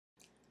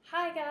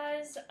Hi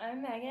guys,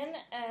 I'm Megan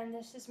and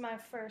this is my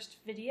first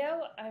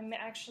video. I'm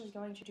actually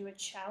going to do a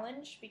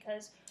challenge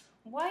because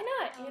why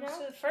not, you know?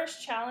 So the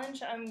first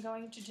challenge I'm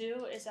going to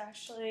do is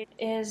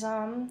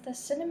the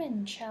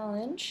cinnamon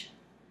challenge.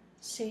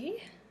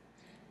 See?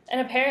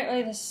 And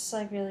apparently this is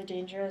like really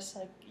dangerous.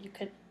 Like you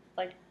could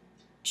like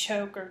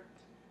choke or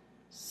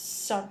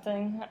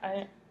something.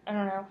 I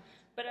don't know.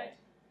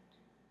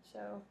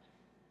 So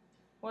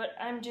what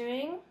I'm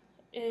doing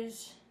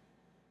is,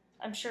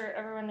 I'm sure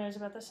everyone knows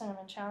about the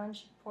cinnamon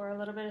challenge. You pour a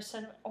little bit of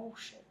cinnamon. Oh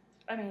shit.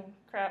 I mean,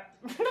 crap.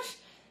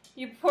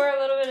 You pour a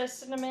little bit of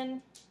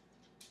cinnamon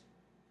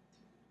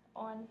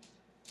on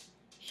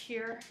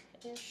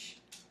here-ish,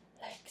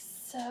 like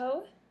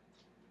so.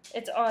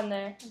 It's on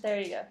there.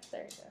 There you go.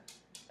 There you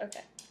go.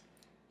 Okay.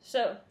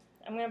 So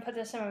I'm gonna put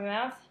this in my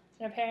mouth,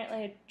 and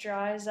apparently it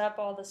dries up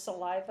all the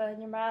saliva in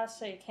your mouth,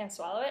 so you can't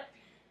swallow it.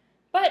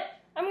 But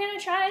I'm gonna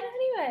try it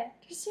anyway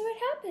to see what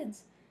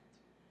happens.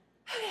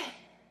 Okay.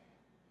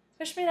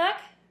 Wish me luck.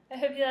 I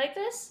hope you like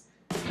this.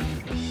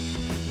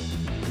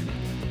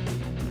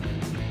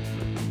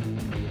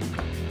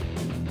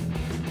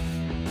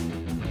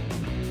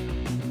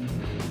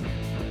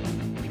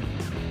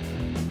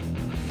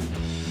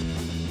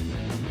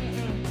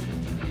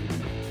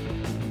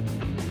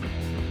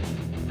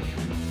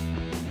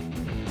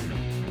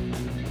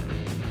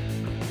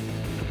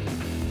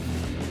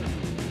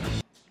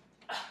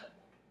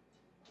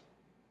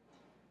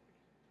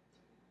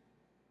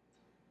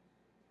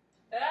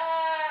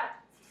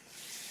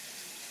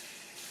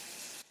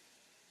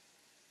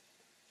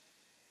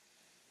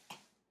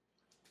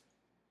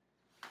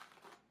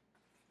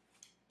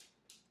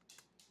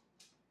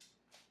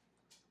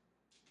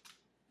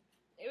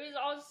 It was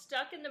all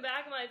stuck in the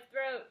back of my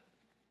throat.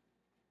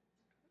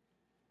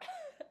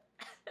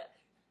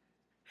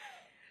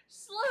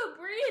 Slow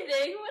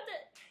breathing? What the?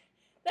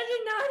 That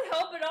did not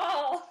help at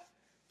all.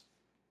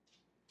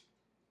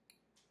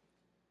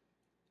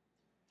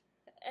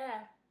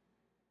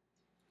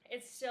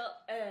 It's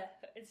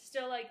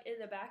still like in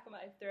the back of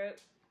my throat.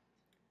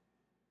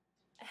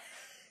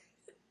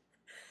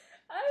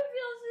 I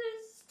feel so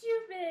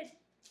stupid.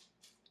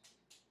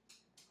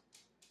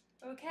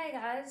 Okay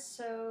guys,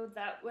 so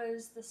that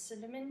was the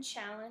cinnamon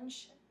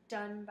challenge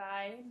done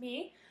by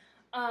me.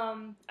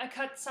 I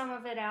cut some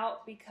of it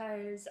out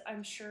because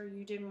I'm sure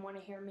you didn't want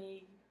to hear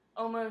me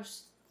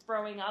almost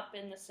throwing up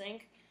in the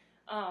sink.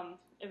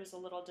 It was a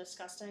little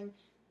disgusting.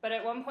 But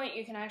at one point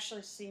you can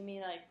actually see me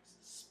like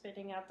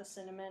spitting out the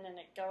cinnamon and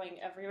it going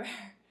everywhere.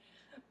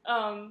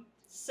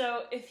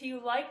 So if you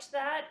liked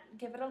that,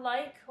 give it a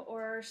like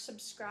or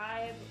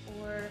subscribe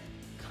or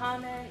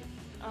comment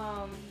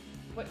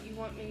what you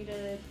want me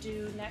to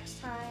do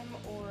next time,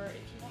 or if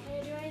you want me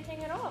to do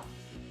anything at all.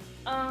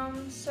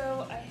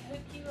 So I hope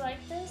you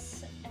like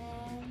this,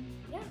 and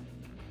yeah,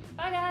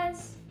 bye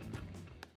guys!